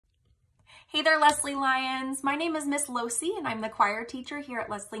Hey there, Leslie Lyons. My name is Miss Locey, and I'm the choir teacher here at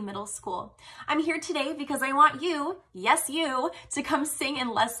Leslie Middle School. I'm here today because I want you, yes you, to come sing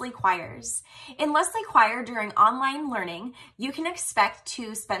in Leslie choirs. In Leslie Choir during online learning, you can expect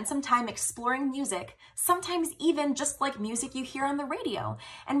to spend some time exploring music, sometimes even just like music you hear on the radio,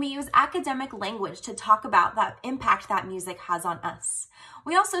 and we use academic language to talk about that impact that music has on us.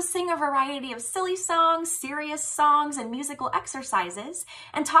 We also sing a variety of silly songs, serious songs, and musical exercises,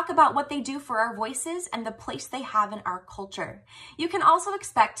 and talk about what they do for our voices and the place they have in our culture. You can also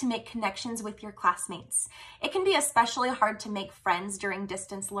expect to make connections with your classmates. It can be especially hard to make friends during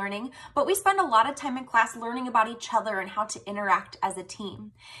distance learning, but we spend a lot of time in class learning about each other and how to interact as a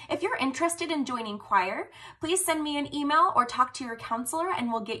team. If you're interested in joining choir, please send me an email or talk to your counselor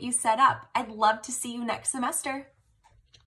and we'll get you set up. I'd love to see you next semester.